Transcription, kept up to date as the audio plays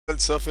While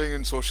surfing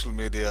in social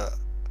media,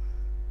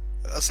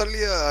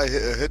 suddenly I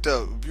hit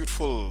a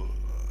beautiful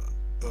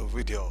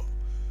video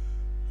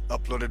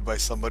uploaded by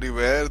somebody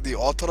where the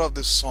author of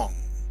this song,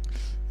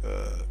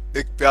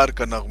 एक प्यार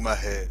का नगमा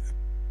है,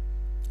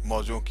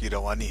 मौजों की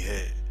रवानी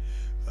है,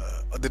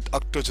 the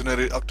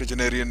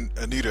octogenarian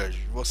Neeraj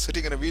was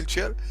sitting in a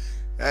wheelchair,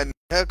 and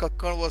Neha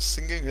Kakkar was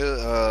singing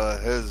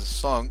his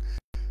song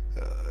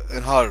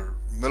in her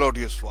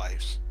melodious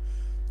voice.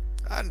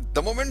 And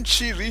the moment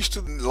she reached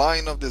the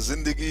line of the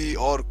Zindagi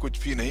or Kuch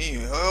Bhi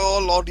Nahi,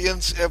 all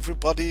audience,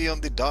 everybody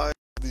on the dais,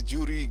 the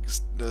jury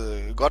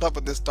got up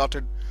and they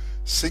started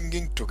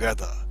singing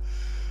together.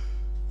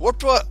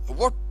 What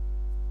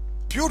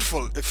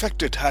beautiful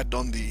effect it had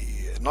on the,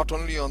 not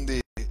only on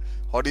the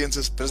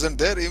audiences present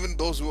there, even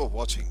those who were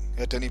watching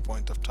at any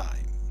point of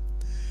time.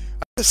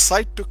 And this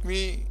sight took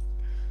me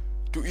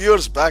to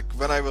years back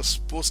when I was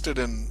posted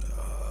in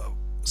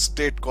a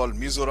state called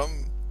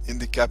Mizoram, in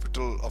the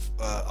capital of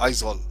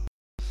Aizawl,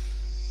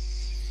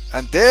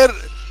 and there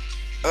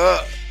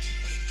I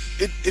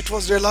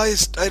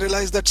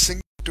realized that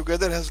singing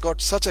together has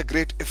got such a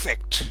great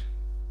effect.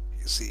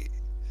 You see,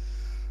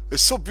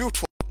 it's so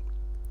beautiful.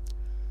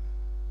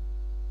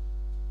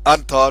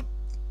 And thought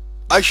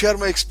I share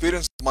my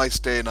experience of my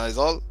stay in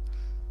Aizawl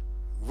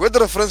with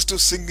reference to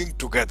singing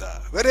together,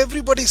 where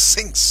everybody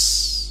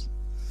sings.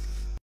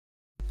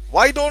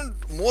 Why don't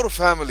more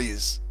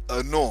families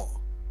know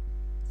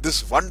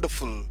this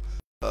wonderful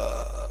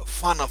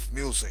fun of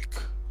music?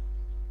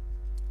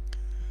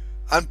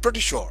 I'm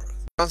pretty sure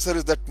the answer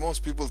is that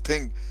most people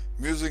think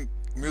music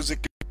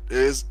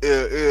is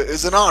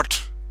an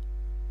art,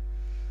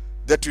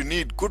 that you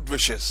need good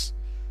wishes,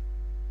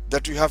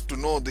 that you have to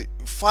know the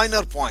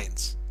finer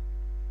points,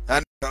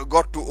 and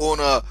got to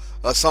own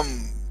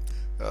some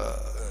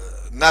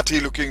natty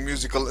looking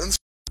musical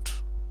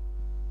instrument.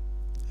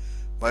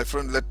 My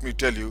friend, let me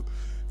tell you,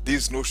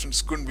 these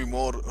notions couldn't be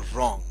more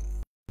wrong.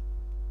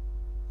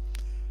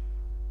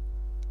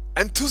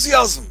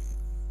 Enthusiasm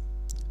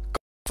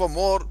for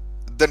more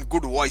than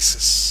good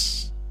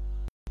voices,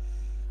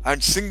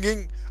 and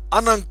singing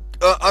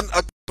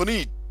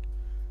unaccompanied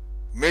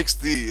makes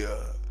the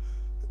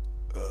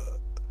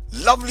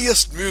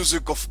loveliest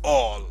music of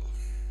all.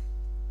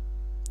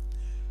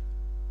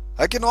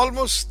 I can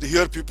almost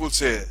hear people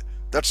say,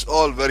 that's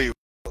all very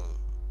well,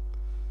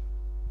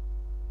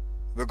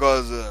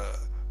 because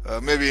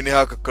maybe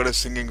Neha Kakkar is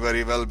singing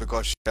very well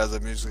because she has a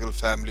musical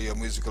family, a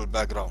musical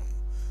background.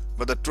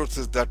 But the truth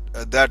is that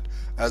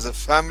as a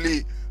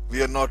family,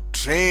 we are not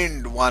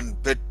trained one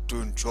bit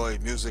to enjoy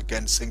music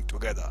and sing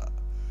together.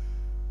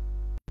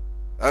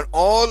 And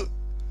all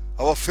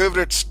our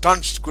favorite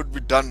stunts could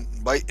be done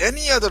by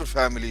any other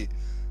family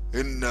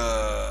in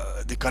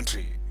the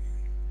country.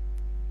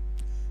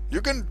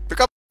 You can pick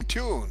up a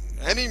tune,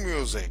 any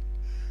music,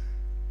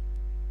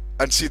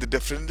 and see the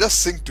difference. Just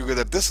sing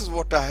together. This is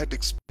what I had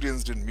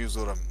experienced in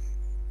Mizoram.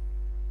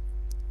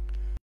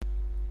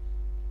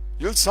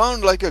 You'll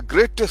sound like a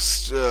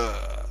greatest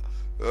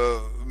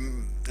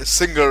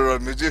singer or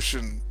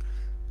musician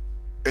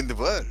in the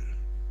world.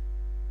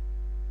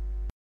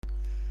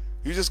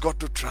 You just got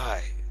to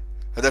try.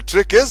 And the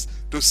trick is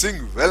to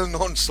sing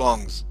well-known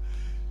songs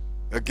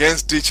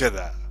against each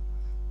other.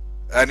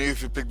 And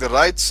if you pick the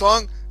right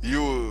song,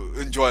 you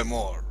enjoy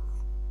more,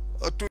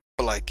 to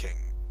your liking.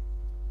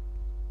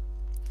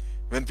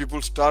 When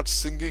people start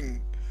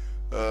singing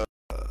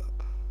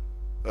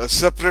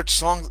separate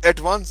songs at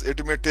once,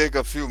 it may take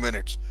a few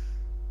minutes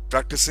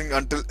practicing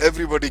until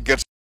everybody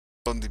gets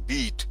on the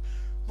beat.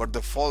 But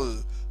the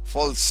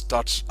false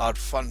starts are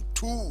fun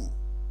too.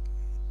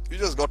 You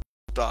just got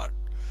to start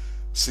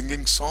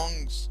singing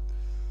songs,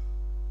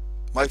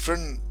 my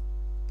friend,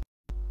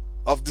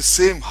 of the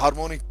same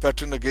harmonic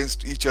pattern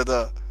against each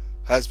other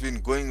has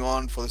been going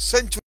on for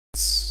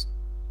centuries.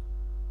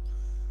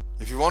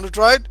 If you want to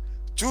try it,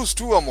 choose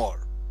two or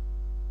more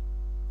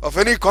of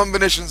any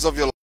combinations of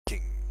your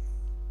liking.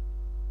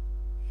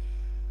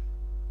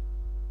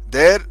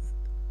 There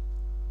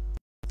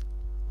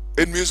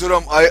in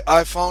Mizoram,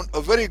 I found a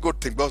very good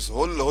thing, because a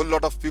whole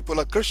lot of people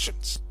are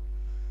Christians,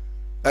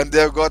 and they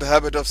have got a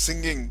habit of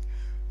singing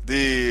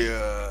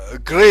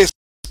the grace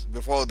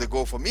before they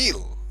go for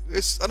meal.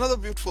 It's another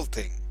beautiful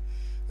thing.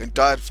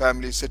 Entire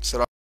family sits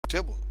around the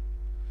table.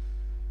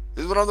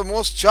 It's one of the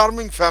most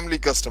charming family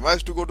customs. I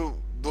used to go to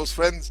those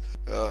friends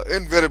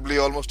invariably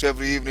almost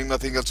every evening,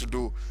 nothing else to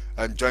do,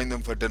 and join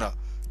them for dinner.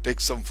 Take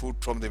some food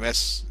from the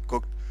mess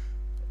cooked,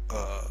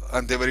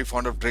 and they're very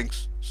fond of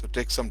drinks, so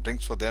take some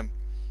drinks for them.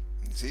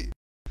 You see,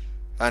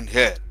 and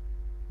here,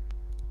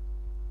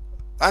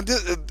 and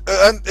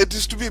it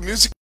used to be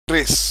music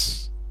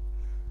grace.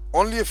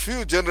 Only a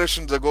few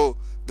generations ago,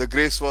 the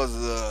grace was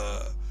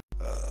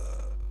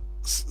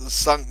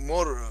sung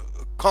more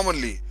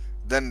commonly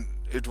than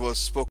it was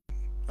spoken.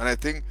 And I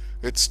think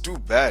it's too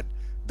bad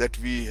that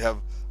we have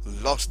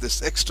lost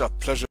this extra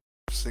pleasure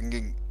of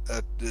singing,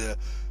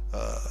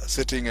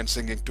 sitting and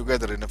singing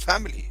together in a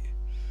family.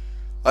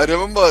 I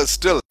remember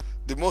still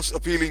the most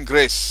appealing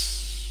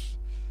grace.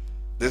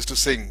 They used to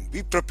sing,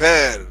 "We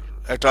prepare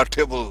at our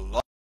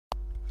table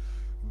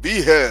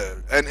be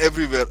here and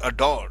everywhere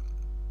adorned.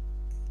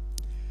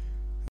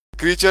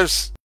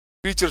 Creatures,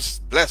 creatures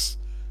bless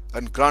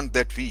and grant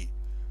that we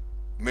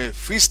may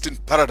feast in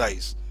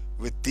paradise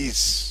with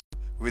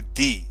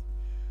thee.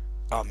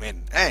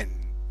 Amen. And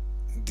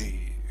the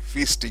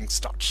feasting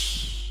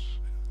starts.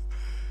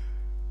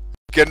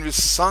 Can be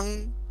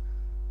sung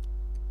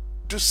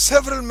to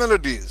several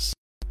melodies.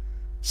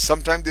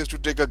 Sometimes they used to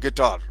take a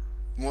guitar,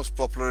 most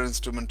popular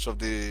instruments of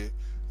the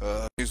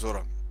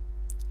Mizoram,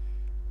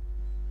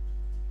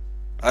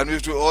 and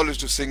we all used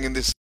to sing in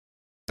this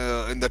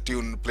in the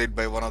tune played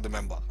by one of the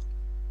member.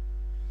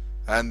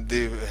 And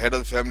the head of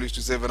the family used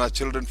to say, when our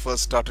children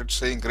first started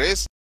saying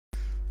grace,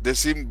 they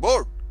seemed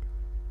bored,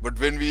 but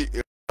when we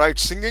tried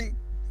singing,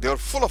 they were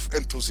full of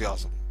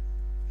enthusiasm.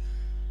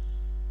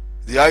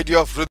 The idea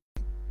of rhythm,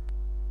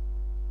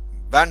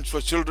 bands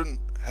for children,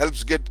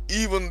 helps get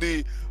even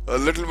the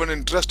little one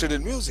interested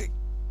in music.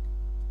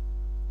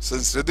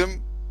 Since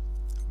rhythm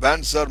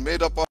bands are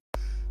made up of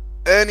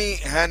any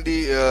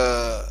handy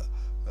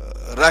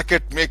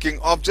racket making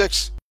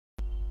objects,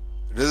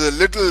 there is a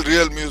little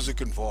real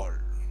music involved.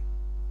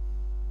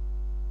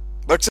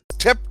 But it's a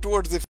step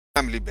towards the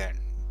family band.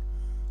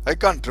 I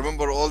can't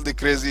remember all the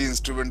crazy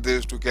instruments they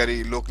used to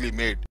carry locally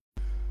made.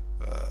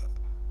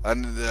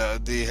 And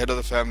the head of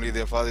the family,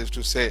 their father used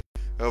to say,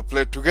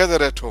 play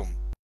together at home.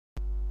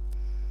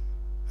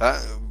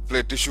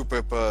 Play tissue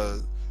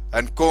paper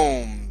and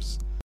combs,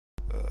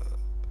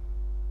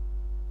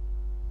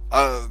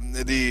 or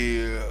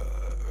the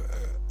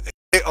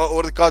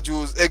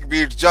kajus, egg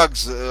beads,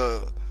 jugs,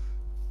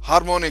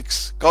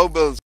 harmonics,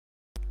 cowbells,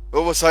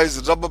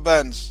 oversized rubber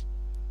bands,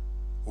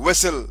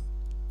 whistle,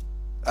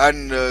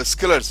 and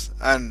skillers.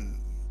 And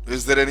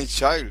is there any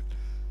child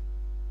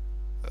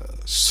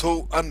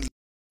so unlike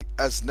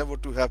as never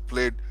to have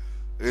played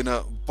in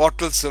a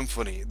bottle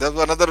symphony? That's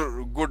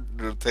another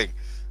good thing.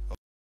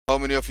 How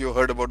many of you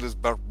heard about this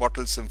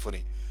bottle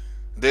symphony?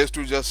 They used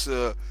to just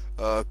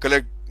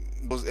collect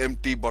those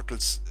empty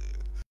bottles,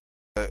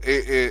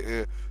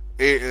 7-8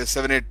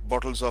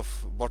 bottles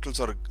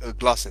or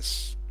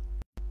glasses,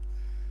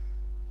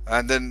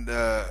 and then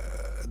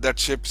that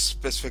shape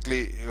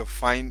specifically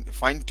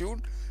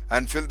fine-tuned,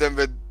 and fill them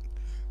with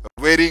a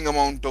varying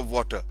amount of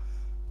water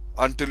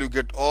until you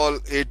get all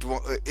eight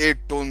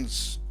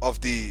tones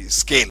of the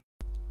scale.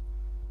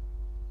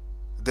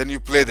 Then you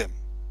play them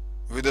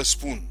with a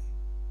spoon.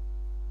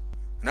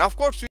 Now, of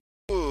course,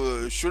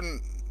 you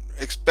shouldn't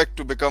expect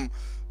to become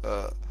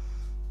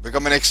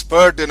an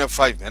expert in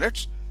 5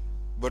 minutes,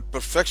 but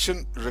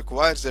perfection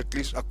requires at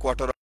least a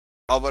quarter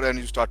hour, and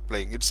you start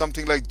playing. It's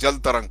something like Jal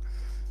Tarang,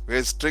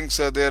 where strings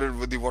are there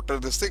with the water.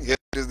 This thing here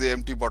is the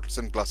empty bottles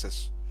and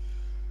glasses,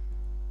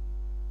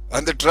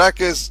 and the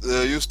track is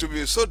used to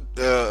be so.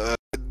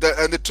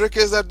 And the trick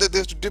is that they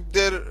used to dip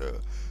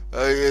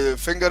their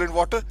finger in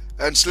water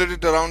and slid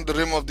it around the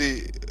rim of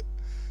the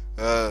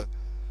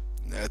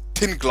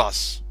thin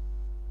glass.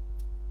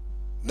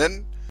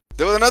 Then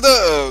there was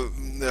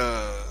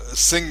another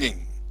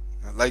singing,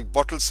 like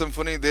bottle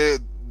symphony. They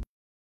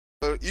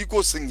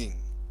echo singing.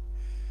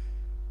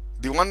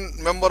 The one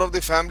member of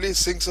the family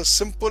sings a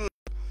simple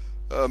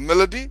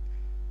melody,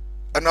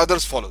 and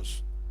others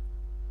follows,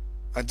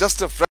 and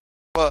just a fraction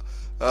of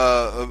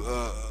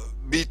a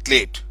beat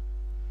late.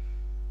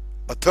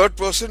 A third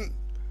person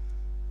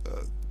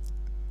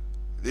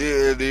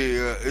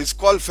is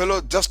called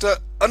fellow just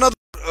another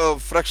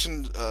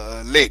fraction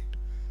late,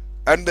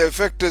 and the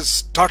effect is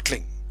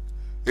startling.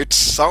 It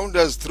sounds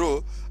as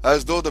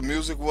though the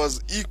music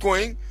was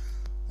echoing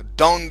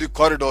down the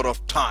corridor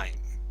of time.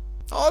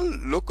 All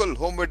local,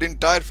 homemade,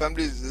 entire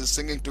families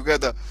singing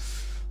together,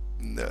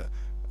 and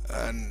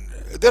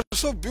they're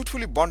so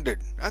beautifully bonded,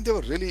 and they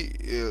were really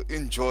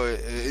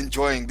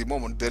enjoying the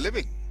moment they're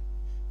living.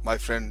 My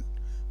friend,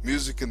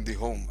 music in the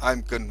home,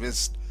 I'm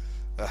convinced,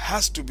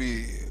 has to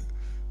be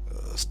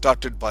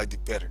started by the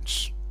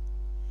parents.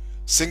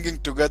 Singing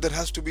together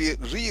has to be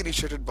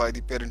reinitiated by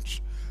the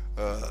parents.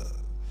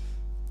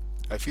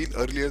 I feel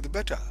earlier the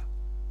better.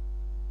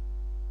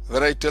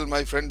 When I tell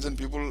my friends and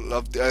people,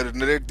 I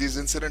narrate these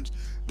incidents,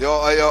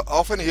 I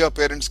often hear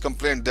parents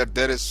complain that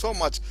there is so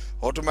much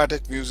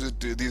automatic music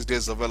these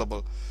days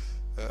available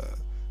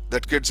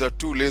that kids are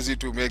too lazy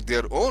to make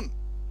their own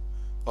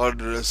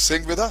or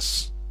sing with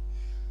us.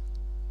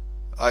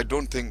 I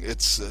don't think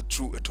it's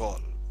true at all.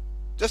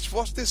 Just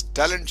watch this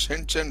talent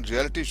hunch and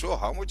reality show.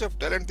 How much of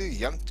talent these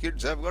young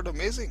kids have got.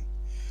 Amazing.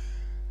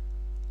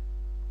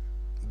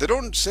 They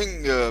don't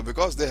sing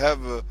because they have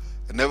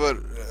never,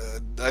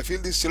 I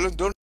feel these children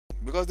don't,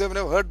 because they've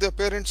never heard their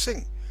parents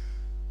sing.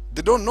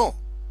 They don't know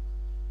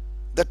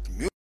that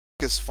music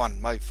is fun,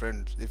 my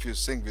friends. If you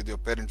sing with your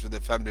parents, with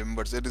your family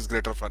members, it is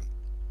greater fun.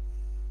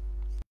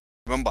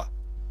 Remember,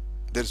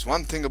 there's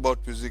one thing about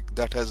music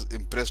that has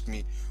impressed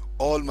me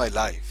all my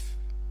life.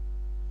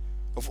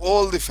 Of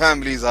all the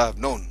families I have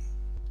known,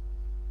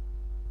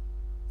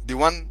 the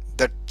one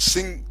that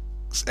sings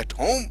at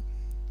home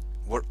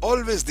were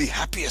always the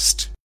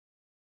happiest.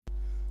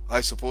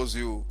 I suppose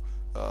you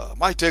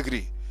might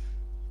agree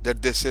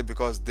that they say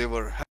because they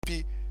were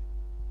happy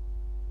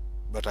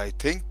but I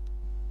think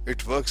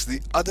it works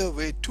the other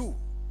way too.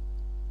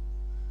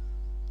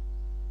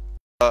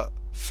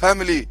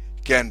 Family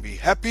can be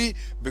happy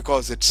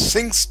because it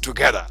sings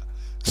together.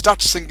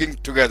 Start singing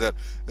together,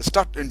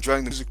 start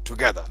enjoying the music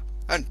together,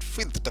 and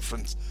feel the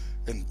difference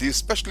in these,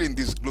 especially in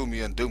these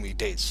gloomy and doomy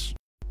days.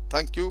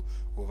 Thank you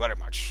very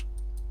much.